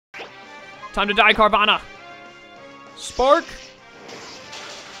Time to die, Carvana. Spark.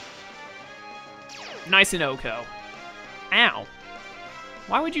 Nice and Oko. Ow.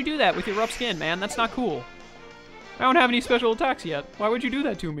 Why would you do that with your rough skin, man? That's not cool. I don't have any special attacks yet. Why would you do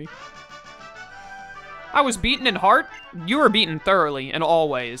that to me? I was beaten in heart? You were beaten thoroughly and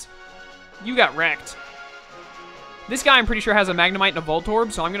always. You got wrecked. This guy, I'm pretty sure, has a Magnemite and a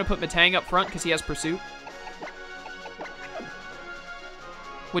Voltorb, so I'm going to put Metang up front because he has Pursuit.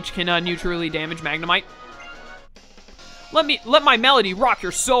 Which can neutrally damage Magnemite. Let my melody rock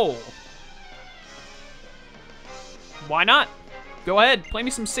your soul. Why not? Go ahead, play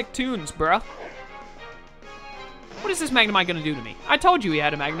me some sick tunes, bruh. What is this Magnemite gonna do to me? I told you he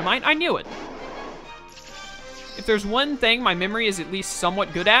had a Magnemite, I knew it. If there's one thing my memory is at least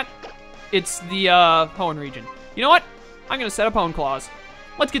somewhat good at, it's the Hoenn region. You know what? I'm gonna set up Hoenn Claws.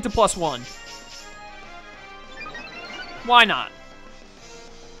 Let's get to +1. Why not?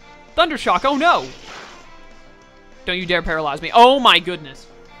 Thundershock, oh no! Don't you dare paralyze me. Oh my goodness.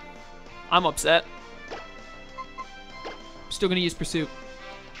 I'm upset. I'm still gonna use Pursuit.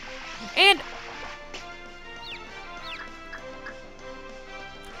 And...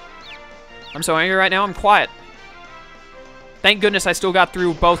 I'm so angry right now, I'm quiet. Thank goodness I still got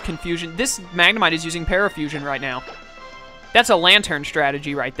through both Confusion. This Magnemite is using Parafusion right now. That's a Lantern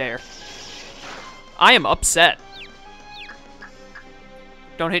strategy right there. I am upset.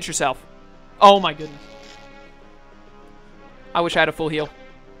 Don't hit yourself. Oh my goodness. I wish I had a full heal.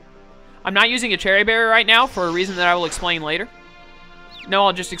 I'm not using a Cherry Berry right now for a reason that I will explain later. No,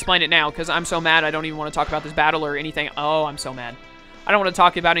 I'll just explain it now because I'm so mad I don't even want to talk about this battle or anything. Oh, I'm so mad. I don't want to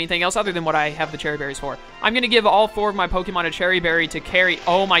talk about anything else other than what I have the Cherry Berries for. I'm going to give all 4 of my Pokemon a Cherry Berry to carry...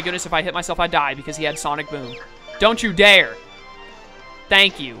 Oh my goodness, if I hit myself, I die because he had Sonic Boom. Don't you dare.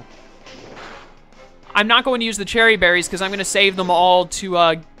 Thank you. I'm not going to use the Cherry Berries because I'm going to save them all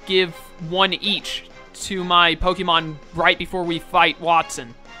to give 1 each to my Pokemon right before we fight Wattson.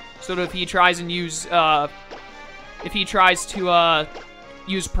 So that if he tries and use... if he tries to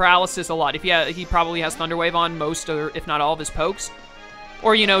use Paralysis a lot, he probably has Thunder Wave on most, or if not all, of his pokes.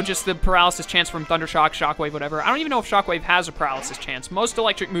 Or, you know, just the Paralysis chance from Thundershock, Shockwave, whatever. I don't even know if Shockwave has a Paralysis chance. Most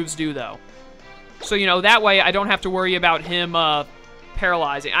electric moves do, though. So, you know, that way I don't have to worry about him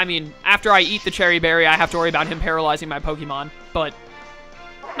paralyzing. I mean, after I eat the Cherry Berry, I have to worry about him paralyzing my Pokemon. But,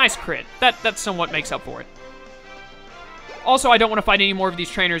 nice crit. That somewhat makes up for it. Also, I don't want to fight any more of these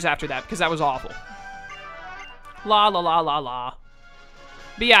trainers after that, because that was awful. La la la la la.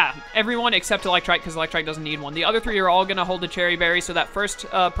 But yeah, everyone except Electrike, because Electrike doesn't need one. The other 3 are all going to hold the Cherry Berry, so that first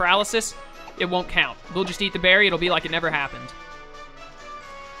Paralysis, it won't count. They'll just eat the berry, it'll be like it never happened.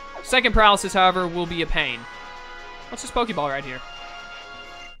 Second Paralysis, however, will be a pain. What's this Pokeball right here?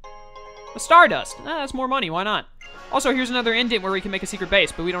 A Stardust. Ah, that's more money, why not? Also, here's another indent where we can make a secret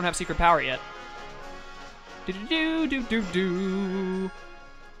base, but we don't have secret power yet. Do-do-do-do-do-do.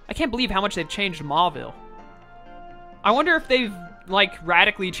 I can't believe how much they've changed Mauville. I wonder if they've, like,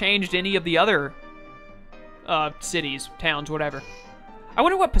 radically changed any of the other cities, towns, whatever. I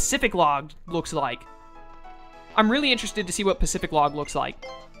wonder what Pacific Log looks like. I'm really interested to see what Pacific Log looks like.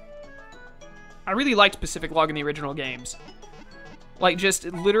 I really liked Pacific Log in the original games. Like, just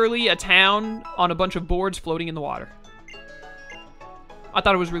literally a town on a bunch of boards floating in the water. I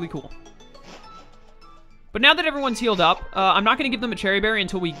thought it was really cool. But now that everyone's healed up, I'm not going to give them a Cherry Berry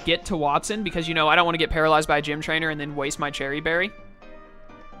until we get to Wattson, because, you know, I don't want to get paralyzed by a gym trainer and then waste my Cherry Berry.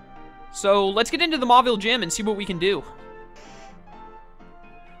 So, let's get into the Mauville Gym and see what we can do.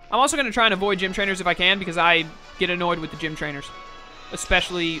 I'm also going to try and avoid gym trainers if I can, because I get annoyed with the gym trainers.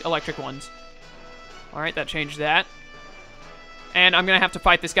 Especially electric ones. Alright, that changed that. And I'm going to have to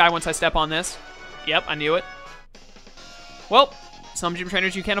fight this guy once I step on this. Yep, I knew it. Well... some gym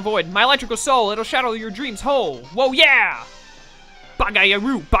trainers you can't avoid. My electrical soul, it'll shadow your dreams whole. Whoa, yeah!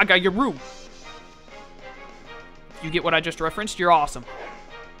 Bagayaroo, Bagayaroo. You get what I just referenced? You're awesome.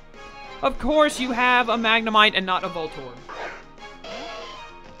 Of course you have a Magnemite and not a Voltorb.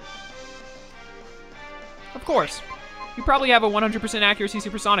 Of course. You probably have a 100% accuracy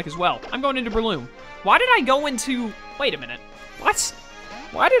Supersonic as well. I'm going into Breloom. Why did I go into... Wait a minute. What?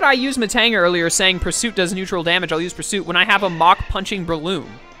 Why did I use Metang earlier saying Pursuit does neutral damage? I'll use Pursuit when I have a Mach punching Breloom.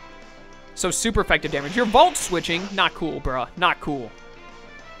 So super effective damage. You're Volt switching. Not cool, bruh. Not cool.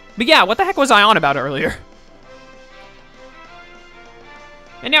 But yeah, what the heck was I on about earlier?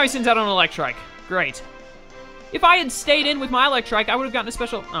 And now he sends out an Electrike. Great. If I had stayed in with my Electrike, I would have gotten a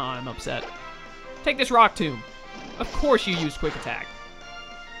special... Oh, I'm upset. Take this Rock Tomb. Of course you used Quick Attack.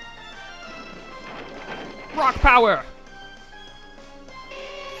 Rock Power!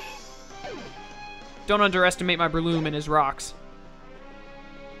 Don't underestimate my Breloom and his rocks.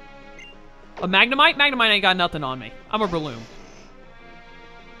 A Magnemite? Magnemite ain't got nothing on me. I'm a Breloom.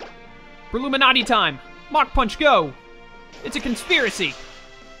 Breluminati time. Mach Punch, go. It's a conspiracy.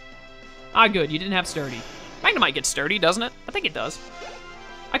 Ah, good. You didn't have Sturdy. Magnemite gets Sturdy, doesn't it? I think it does.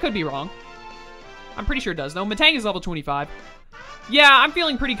 I could be wrong. I'm pretty sure it does, though. Metang is level 25. Yeah, I'm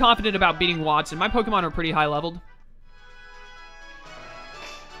feeling pretty confident about beating Wattson. My Pokemon are pretty high-leveled.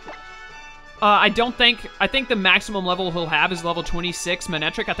 I think the maximum level he'll have is level 26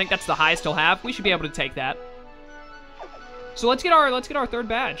 Manectric. I think that's the highest he'll have. We should be able to take that. So let's get our third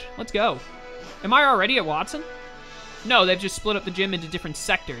badge. Let's go. Am I already at Wattson? No, they've just split up the gym into different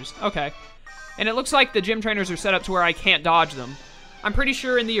sectors. Okay. And it looks like the gym trainers are set up to where I can't dodge them. I'm pretty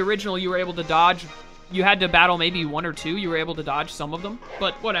sure in the original you were able to dodge. You had to battle maybe 1 or 2. You were able to dodge some of them.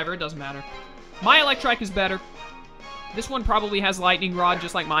 But whatever, it doesn't matter. My Electrike is better. This one probably has Lightning Rod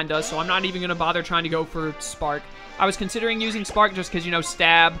just like mine does, so I'm not even going to bother trying to go for Spark. I was considering using Spark just because, you know,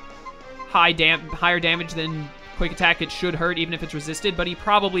 Stab, higher damage than Quick Attack, it should hurt even if it's resisted, but he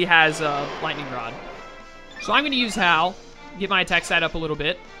probably has Lightning Rod. So I'm going to use Hal, get my attack stat up a little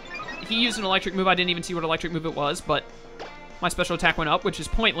bit. He used an electric move. I didn't even see what electric move it was, but my special attack went up, which is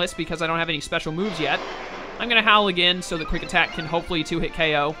pointless because I don't have any special moves yet. I'm going to Howl again so the Quick Attack can hopefully 2-hit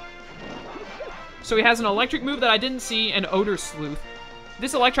KO. So he has an electric move that I didn't see, and Odor Sleuth.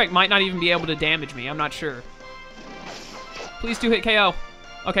 This Electrike might not even be able to damage me. I'm not sure. Please 2-hit KO.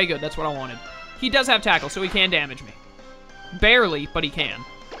 Okay, good. That's what I wanted. He does have Tackle, so he can damage me. Barely, but he can.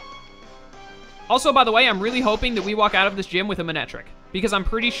 Also, by the way, I'm really hoping that we walk out of this gym with a Manectric, because I'm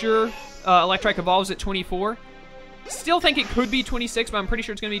pretty sure Electrike evolves at 24. Still think it could be 26, but I'm pretty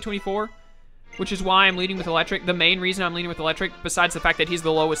sure it's going to be 24, which is why I'm leading with Electric. The main reason I'm leading with Electric, besides the fact that he's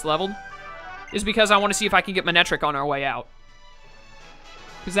the lowest leveled, is because I want to see if I can get Manectric on our way out.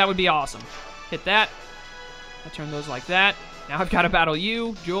 Because that would be awesome. Hit that. I turn those like that. Now I've got to battle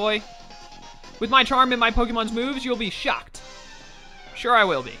you, Joy. With my charm and my Pokemon's moves, you'll be shocked. Sure I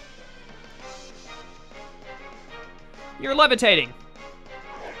will be. You're levitating.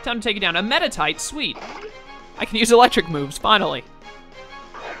 Time to take it down. A Metatite, sweet. I can use electric moves, finally.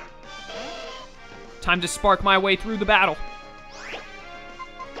 Time to spark my way through the battle.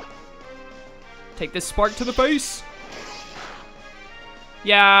 Take this spark to the face.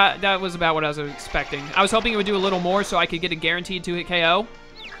 Yeah, that was about what I was expecting. I was hoping it would do a little more so I could get a guaranteed 2-hit KO.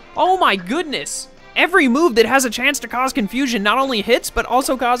 Oh my goodness! Every move that has a chance to cause confusion not only hits, but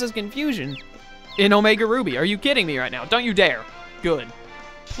also causes confusion. In Omega Ruby. Are you kidding me right now? Don't you dare. Good.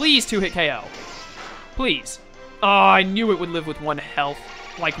 Please 2-hit KO. Please. Oh, I knew it would live with 1 health.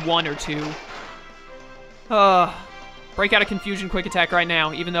 Like 1 or 2. Break out of Confusion Quick Attack right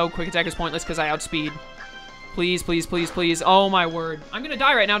now, even though Quick Attack is pointless because I outspeed. Please, please, please, please. Oh my word. I'm gonna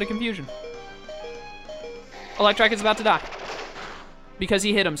die right now to Confusion. Electrike is about to die. Because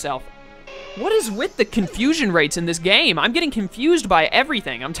he hit himself. What is with the confusion rates in this game? I'm getting confused by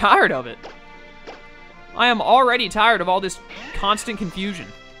everything. I'm tired of it. I am already tired of all this constant confusion.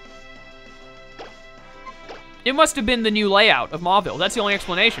 It must have been the new layout of Mauville. That's the only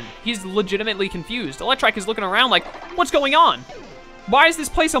explanation. He's legitimately confused. Electrike is looking around like, what's going on? Why is this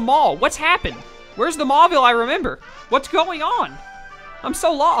place a mall? What's happened? Where's the Mauville I remember? What's going on? I'm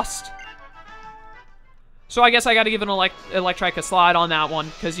so lost. So I guess I got to give an Electrike a slide on that one,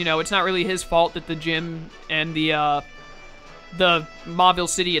 because, you know, it's not really his fault that the gym and the Mauville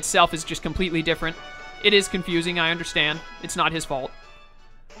City itself is just completely different. It is confusing, I understand. It's not his fault.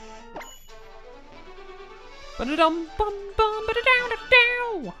 The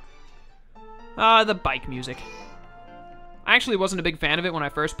bike music. I actually wasn't a big fan of it when I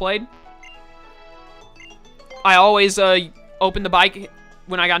first played. I always opened the bike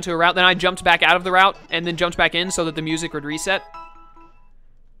when I got into a route, then I jumped back out of the route, and then jumped back in so that the music would reset.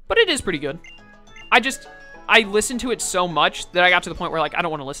 But it is pretty good. I listened to it so much that I got to the point where, like, I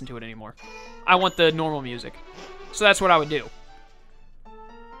don't want to listen to it anymore. I want the normal music. So that's what I would do.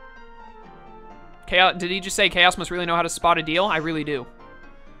 Chaos, did he just say Chaos must really know how to spot a deal? I really do.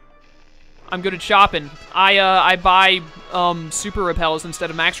 I'm good at shopping. I buy super repels instead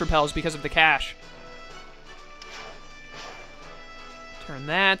of max repels because of the cash. Turn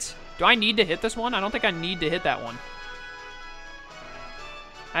that. Do I need to hit this one? I don't think I need to hit that one.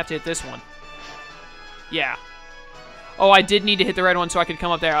 I have to hit this one. Yeah. Oh, I did need to hit the red one so I could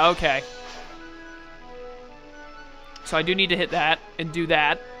come up there. Okay. So I do need to hit that and do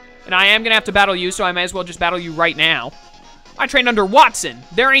that. And I am going to have to battle you, so I may as well just battle you right now. I trained under Wattson.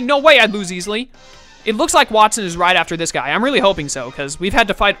 There ain't no way I'd lose easily. It looks like Wattson is right after this guy. I'm really hoping so, because we've had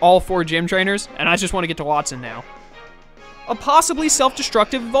to fight all 4 gym trainers, and I just want to get to Wattson now. A possibly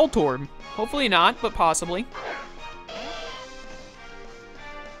self-destructive Voltorb. Hopefully not, but possibly.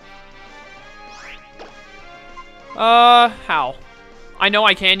 How? I know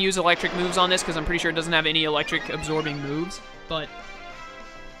I can use electric moves on this because I'm pretty sure it doesn't have any electric absorbing moves, but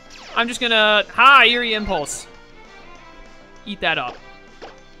I'm just gonna... Ha! Eerie Impulse. Eat that up.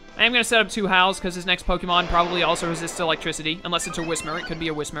 I am gonna set up 2 Howls because his next Pokemon probably also resists electricity, unless it's a Whismur. It could be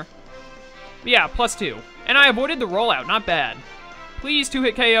a Whismur. But yeah, +2. And I avoided the rollout. Not bad. Please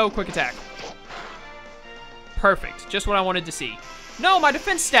 2-hit KO, quick attack. Perfect. Just what I wanted to see. No, my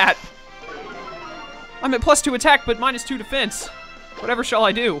defense stat! I'm at +2 attack, but -2 defense. Whatever shall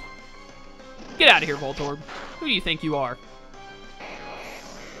I do? Get out of here, Voltorb. Who do you think you are?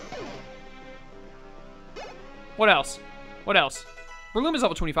 What else? What else? Breloom is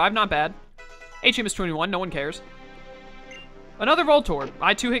level 25, not bad. HM is 21, no one cares. Another Voltorb.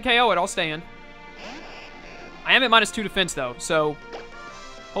 I 2-hit KO it, I'll stay in. I am at -2 defense, though, so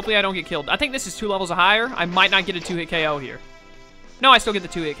hopefully I don't get killed. I think this is 2 levels higher. I might not get a 2-hit KO here. No, I still get the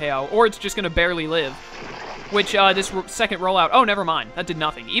 2-hit KO, or it's just going to barely live. Which, this second rollout... Oh, never mind. That did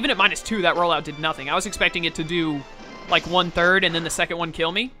nothing. Even at -2, that rollout did nothing. I was expecting it to do, like, 1/3 and then the second one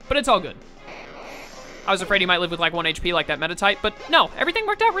kill me. But it's all good. I was afraid he might live with, like, 1 HP like that Meta-type. But no, everything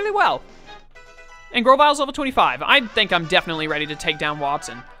worked out really well. And Grovile's level 25. I think I'm definitely ready to take down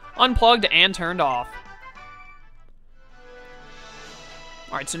Wattson. Unplugged and turned off.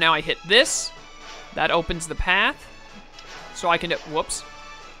 Alright, so now I hit this. That opens the path. So I can... Whoops.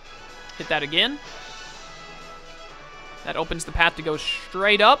 Hit that again. That opens the path to go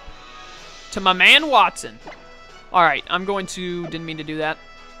straight up to my man Wattson. Alright, I'm going to... Didn't mean to do that.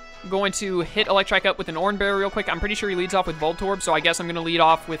 I'm going to hit Electrike up with an Oran Berry real quick. I'm pretty sure he leads off with Voltorb, so I guess I'm going to lead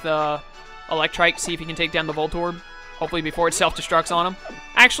off with Electrike, see if he can take down the Voltorb. Hopefully before it self-destructs on him.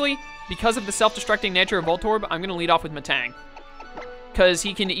 Actually, because of the self-destructing nature of Voltorb, I'm going to lead off with Metang. Because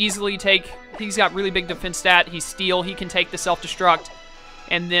he can easily take... He's got really big defense stat. He's Steel. He can take the self-destruct.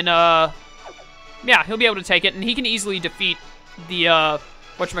 And then, yeah, he'll be able to take it. And he can easily defeat the,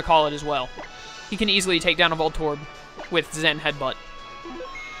 whatchamacallit as well. He can easily take down a Voltorb with Zen Headbutt.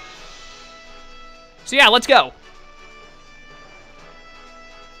 So yeah, let's go.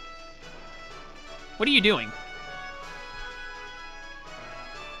 What are you doing?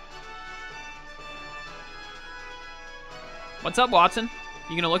 What's up, Wattson?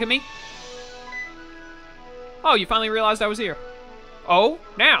 You gonna look at me? Oh, you finally realized I was here. Oh,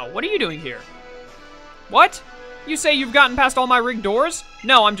 now, what are you doing here? What? You say you've gotten past all my rigged doors?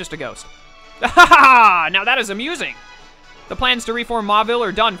 No, I'm just a ghost. Ha ha ha! Now that is amusing. The plans to reform Mauville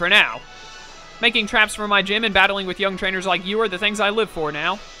are done for now. Making traps for my gym and battling with young trainers like you are the things I live for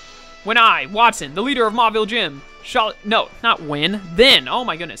now. When I, Wattson, the leader of Mauville Gym, shall... No, not when. Then. Oh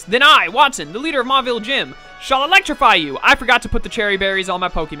my goodness. Then I, Wattson, the leader of Mauville Gym, shall electrify you. I forgot to put the cherry berries on my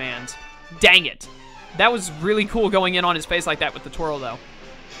Pokemans. Dang it. That was really cool going in on his face like that with the twirl, though.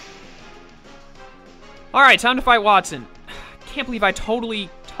 Alright, time to fight Wattson. Can't believe I totally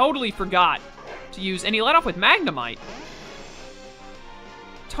forgot to use... And he let off with Magnemite.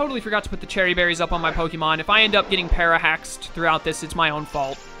 Totally forgot to put the cherry berries up on my Pokemon. If I end up getting para-haxed throughout this, it's my own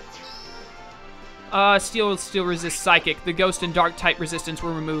fault. Steel resists Psychic. The Ghost and Dark type resistance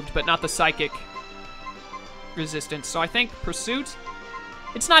were removed, but not the Psychic resistance. So I think Pursuit...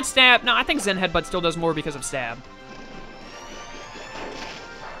 It's not Stab. No, I think Zen Headbutt still does more because of Stab.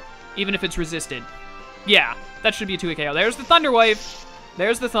 Even if it's resisted. Yeah, that should be a 2-hit KO. There's the Thunder Wave.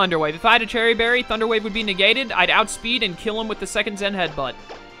 There's the Thunder Wave. If I had a Cherry Berry, Thunder Wave would be negated. I'd outspeed and kill him with the second Zen Headbutt.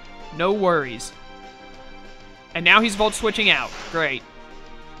 No worries. And now he's Volt switching out. Great.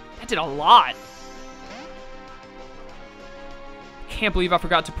 That did a lot. Can't believe I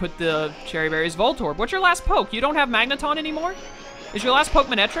forgot to put the Cherry Berries. Voltorb, what's your last poke? You don't have Magneton anymore? Is your last poke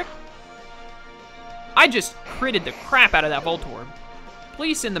Manectric? I just critted the crap out of that Voltorb.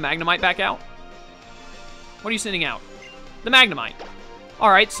 Please send the Magnemite back out. What are you sending out? The Magnemite.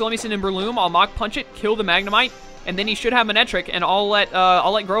 Alright, so let me send in Breloom. I'll Mach Punch it, kill the Magnemite, and then he should have Manectric, and I'll let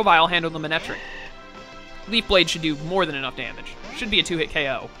Grovyle handle the Manectric. Leaf Blade should do more than enough damage. Should be a 2-hit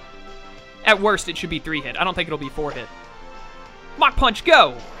KO. At worst, it should be 3-hit. I don't think it'll be 4-hit. Mach Punch,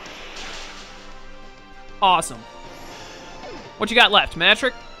 go! Awesome. What you got left?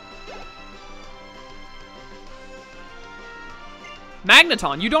 Manectric?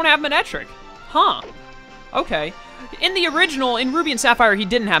 Magneton, you don't have Manectric. Huh. Okay. In the original, in Ruby and Sapphire, he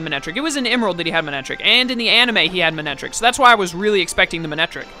didn't have Manectric. It was in Emerald that he had Manectric. And in the anime, he had Manectric. So that's why I was really expecting the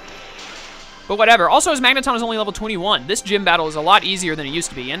Manectric. But whatever. Also, his Magneton is only level 21. This gym battle is a lot easier than it used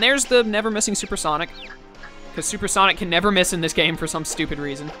to be. And there's the never missing Supersonic. Because Supersonic can never miss in this game for some stupid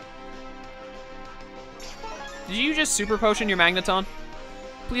reason. Did you just Super Potion your Magneton?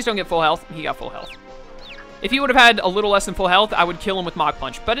 Please don't get full health. He got full health. If he would have had a little less than full health, I would kill him with Mach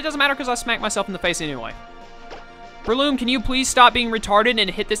Punch. But it doesn't matter because I smacked myself in the face anyway. Breloom, can you please stop being retarded and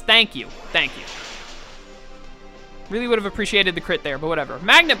hit this? Thank you. Thank you. Really would have appreciated the crit there, but whatever.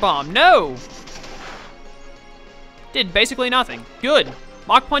 Magnet Bomb, no! Did basically nothing. Good.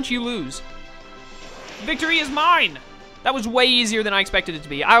 Mach Punch, you lose. Victory is mine! That was way easier than I expected it to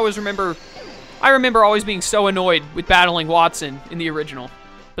be. I remember always being so annoyed with battling Wattson in the original.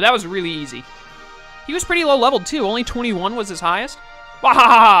 But that was really easy. He was pretty low leveled too. Only 21 was his highest.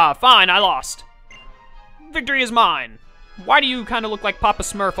 Wahaha! Fine, I lost. Victory is mine. Why do you kind of look like Papa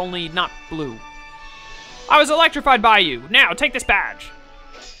Smurf, only not blue? I was electrified by you. Now, take this badge.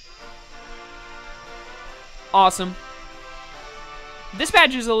 Awesome. This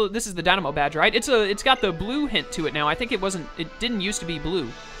badge is this is the Dynamo badge, right? It's got the blue hint to it now. I think it didn't used to be blue.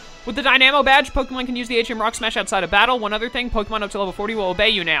 With the Dynamo badge, Pokemon can use the HM Rock Smash outside of battle. One other thing, Pokemon up to level 40 will obey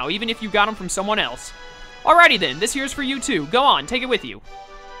you now, even if you got them from someone else. Alrighty then, this here's for you too. Go on, take it with you.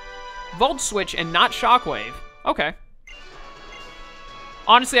 Volt Switch and not Shockwave. Okay.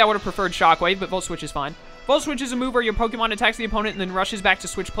 Honestly, I would have preferred Shockwave, but Volt Switch is fine. Volt Switch is a move where your Pokemon attacks the opponent and then rushes back to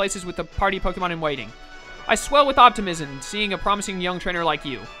switch places with the party Pokemon in waiting. I swell with optimism, seeing a promising young trainer like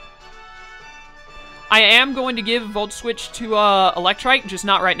you. I am going to give Volt Switch to Electrike, just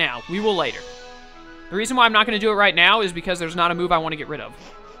not right now. We will later. The reason why I'm not going to do it right now is because there's not a move I want to get rid of.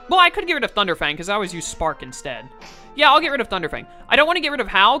 Well, I could get rid of Thunderfang, because I always use Spark instead. Yeah, I'll get rid of Thunderfang. I don't want to get rid of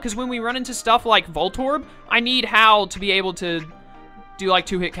Howl, because when we run into stuff like Voltorb, I need Howl to be able to do, like,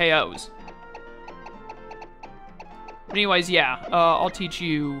 2-hit KOs. But anyways, yeah, I'll teach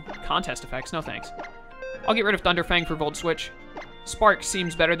you contest effects. No thanks. I'll get rid of Thunderfang for Volt Switch. Spark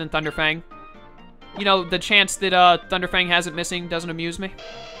seems better than Thunderfang. You know, the chance that Thunderfang has it missing doesn't amuse me.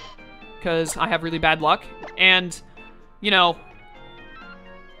 Because I have really bad luck. And, you know,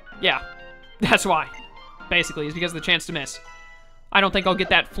 yeah, that's why. Basically, is because of the chance to miss. I don't think I'll get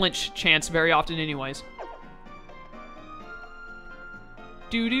that flinch chance very often anyways.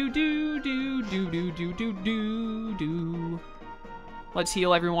 Do-do-do-do-do-do-do-do-do. Let's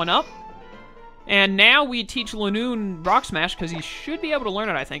heal everyone up. And now we teach Lanoon Rock Smash, because he should be able to learn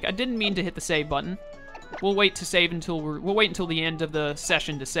it, I think. I didn't mean to hit the save button. We'll wait to save until we'll wait until the end of the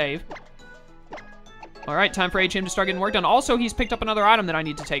session to save. Alright, time for HM to start getting work done. Also, he's picked up another item that I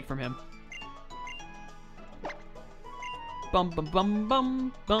need to take from him. Bum bum bum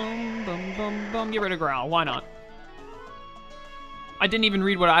bum bum bum bum bum. Get rid of Growl. Why not? I didn't even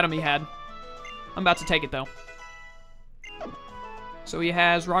read what item he had. I'm about to take it though. So he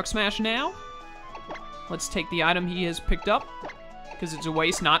has Rock Smash now. Let's take the item he has picked up, because it's a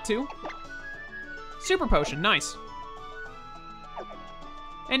waste not to. Super Potion, nice.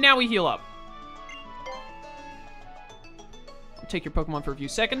 And now we heal up. I'll take your Pokemon for a few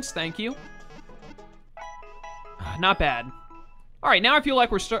seconds, thank you. Not bad. Alright, now I feel like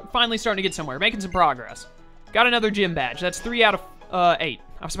we're finally starting to get somewhere, making some progress. Got another gym badge, that's 3 out of 8.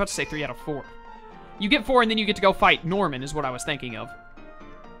 I was about to say 3 out of 4. You get 4 and then you get to go fight Norman is what I was thinking of.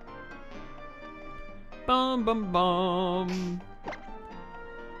 Bum, bum, bum.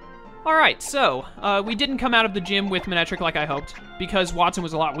 Alright, so, we didn't come out of the gym with Manectric like I hoped, because Wattson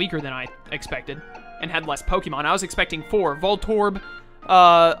was a lot weaker than I expected, and had less Pokemon. I was expecting 4. Voltorb,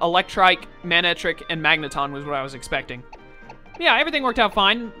 Electrike, Manectric, and Magneton was what I was expecting. Yeah, everything worked out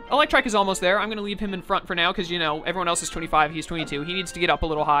fine. Electrike is almost there. I'm going to leave him in front for now, because, you know, everyone else is 25, he's 22. He needs to get up a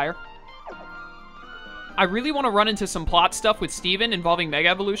little higher. I really want to run into some plot stuff with Steven involving Mega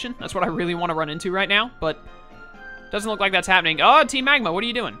Evolution. That's what I really want to run into right now, but doesn't look like that's happening. Oh, Team Magma, what are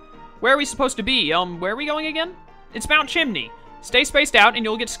you doing? Where are we supposed to be? Where are we going again? It's Mount Chimney. Stay spaced out and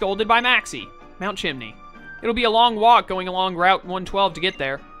you'll get scolded by Maxie. Mount Chimney. It'll be a long walk going along Route 112 to get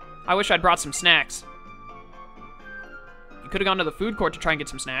there. I wish I'd brought some snacks. You could have gone to the food court to try and get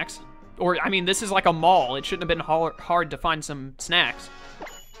some snacks. Or, I mean, this is like a mall. It shouldn't have been hard to find some snacks.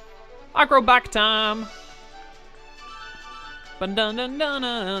 Acrobatic time.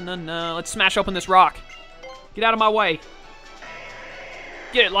 Let's smash open this rock. Get out of my way.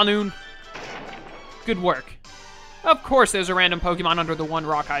 Get it, Lanoon. Good work. Of course there's a random Pokemon under the one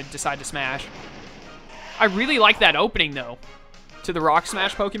rock I decide to smash. I really like that opening, though, to the Rock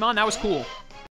Smash Pokemon. That was cool.